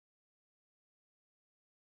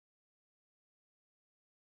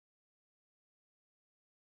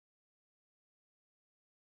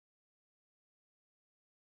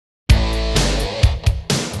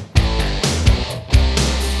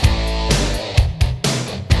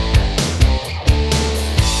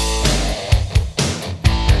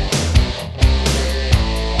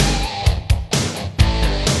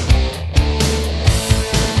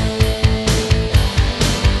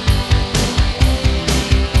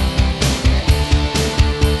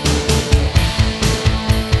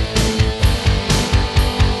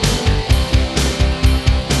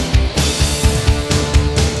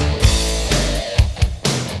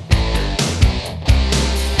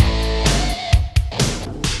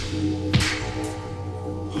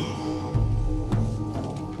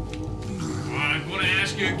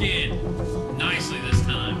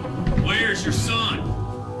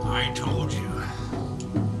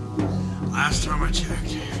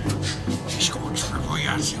project. He's going triple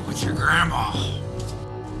Yahtzee with your grandma.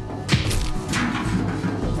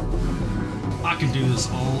 I can do this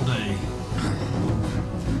all day.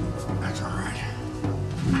 That's all right.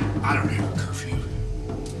 I don't have a curfew.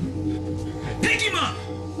 Pick him up!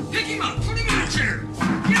 Pick him up! Put him in a chair!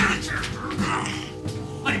 Get in a chair!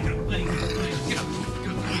 Let him go, let him go, let him go. Get up,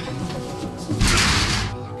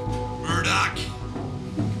 Murdoch,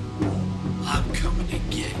 I'm coming to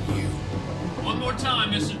get you. One more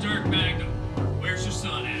time, Mr. Dirk Magnum. Where's your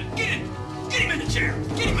son at? Get him! Get him in the chair!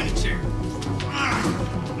 Get him in the chair!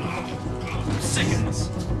 I'm sick of this.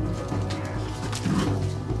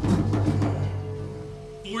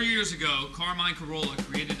 4 years ago, Carmine Carolla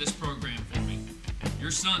created this program for me.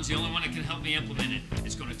 Your son's the only one that can help me implement it.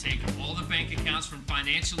 It's going to take all the bank accounts from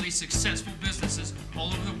financially successful businesses all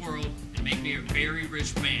over the world and make me a very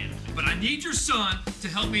rich man. But I need your son to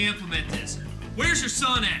help me implement this. Where's your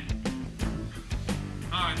son at?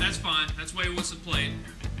 All right, that's fine. That's the way he wants to play it.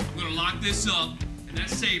 I'm going to lock this up, and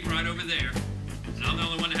that's safe right over there. And I'm the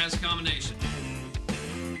only one that has a combination.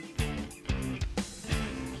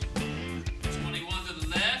 21 to the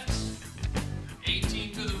left,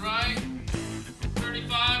 18 to the right,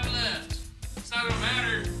 35 left. It's not gonna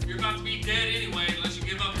matter. You're about to be dead anyway unless you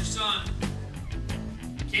give up your son.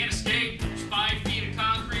 You can't escape. There's 5 feet of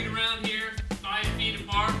concrete around here, 5 feet of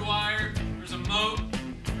barbed wire. There's a moat.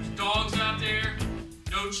 There's dogs out there.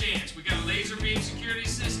 No chance. We got a laser beam security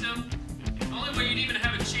system. The only way you'd even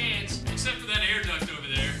have a chance, except for that air duct over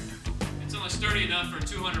there, it's only sturdy enough for a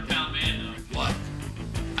 200-pound man, though. What?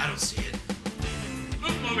 I don't see it.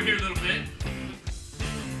 Move him over here a little bit.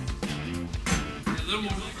 A little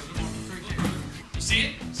more. You see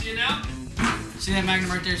it? See it now? See that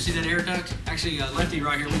Magnum right there? See that air duct? Actually, Lefty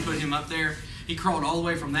right here, we put him up there. He crawled all the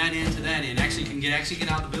way from that end to that end. Actually, can get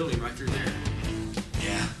out of the building right through there.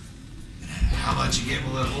 Yeah. How much you get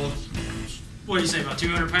with that hole? What do you say, about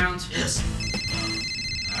 200 pounds? Yes.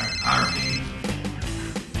 All right.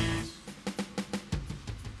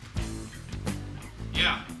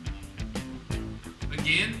 Yeah.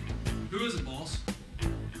 Again? Who is it, boss?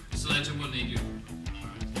 Sledge, I'm gonna need you.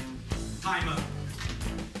 Tie him up.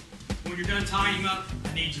 When you're done tying him up,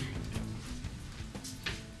 I need you.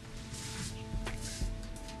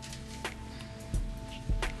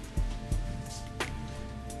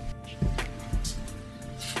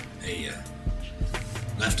 Hey,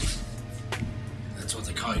 Lefty. That's what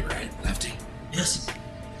they call you, right? Lefty? Yes.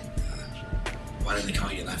 Why do they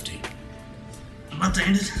call you Lefty? I'm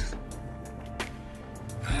left-handed.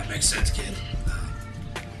 That makes sense, kid.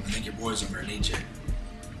 I think your boys are gonna need you.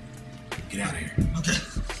 Get out of here. Okay.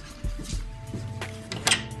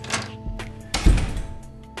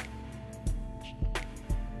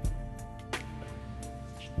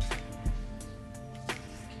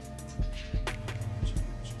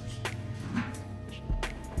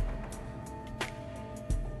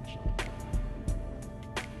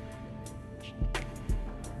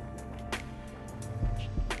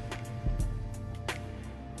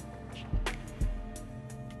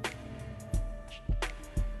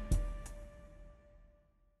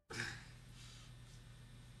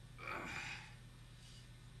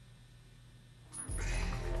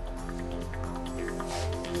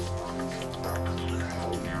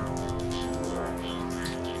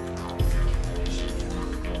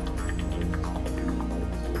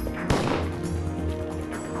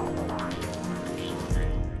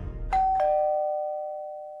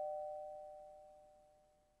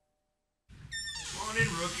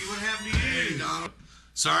 Rookie, what happened to you? Hey, Donald.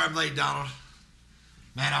 Sorry I'm late, Donald.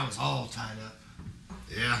 Man, I was all tied up.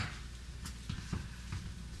 Yeah.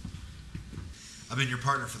 I've been your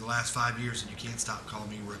partner for the last 5 years, and you can't stop calling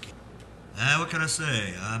me rookie. What can I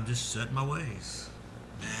say? I'm just set my ways.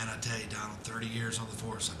 Man, I tell you, Donald, 30 years on the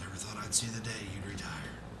force, I never thought I'd see the day you'd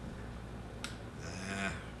retire.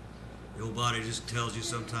 The old body just tells you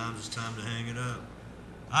sometimes it's time to hang it up.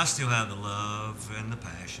 I still have the love and the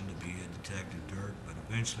passion to be a detective, Dirk, but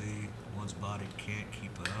eventually one's body can't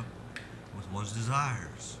keep up with one's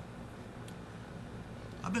desires.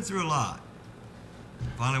 I've been through a lot.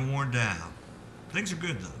 Finally worn down. Things are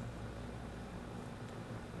good, though.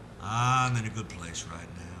 I'm in a good place right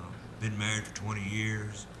now. Been married for 20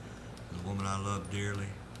 years with a woman I love dearly.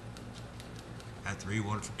 Had 3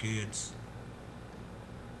 wonderful kids.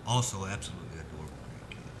 Also absolutely adorable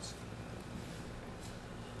grandkids.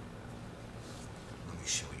 Let me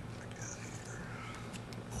show you what I got here.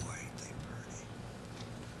 Boy, ain't they pretty.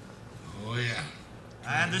 Oh, yeah.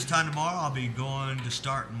 And this time tomorrow, I'll be going to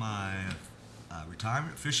start my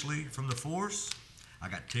retirement officially from the force. I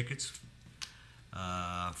got tickets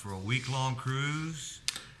for a week-long cruise,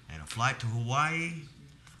 and a flight to Hawaii.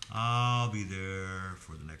 I'll be there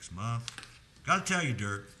for the next month. Gotta tell you,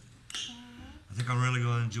 Dirk, I think I'm really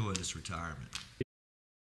gonna enjoy this retirement.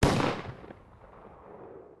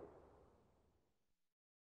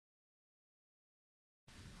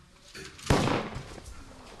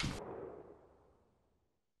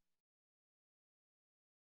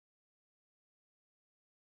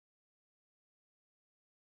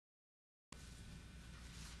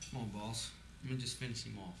 Come on, boss. Let me just finish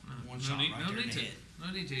him off. One No shot need, right no there in need the to. head.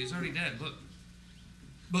 No need to. He's already dead. Look.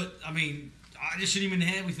 But, I mean, I just shoot him in the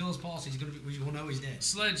head. We feel his pulse. We will know he's dead.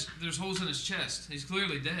 Sledge, there's holes in his chest. He's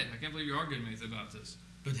clearly dead. I can't believe you're arguing with me about this.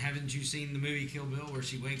 But haven't you seen the movie Kill Bill where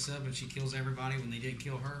she wakes up and she kills everybody when they didn't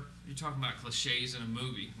kill her? You're talking about cliches in a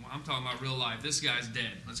movie. Well, I'm talking about real life. This guy's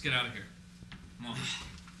dead. Let's get out of here. Come on.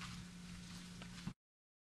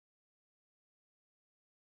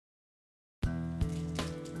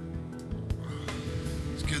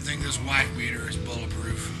 It's a good thing this wife beater is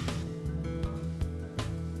bulletproof.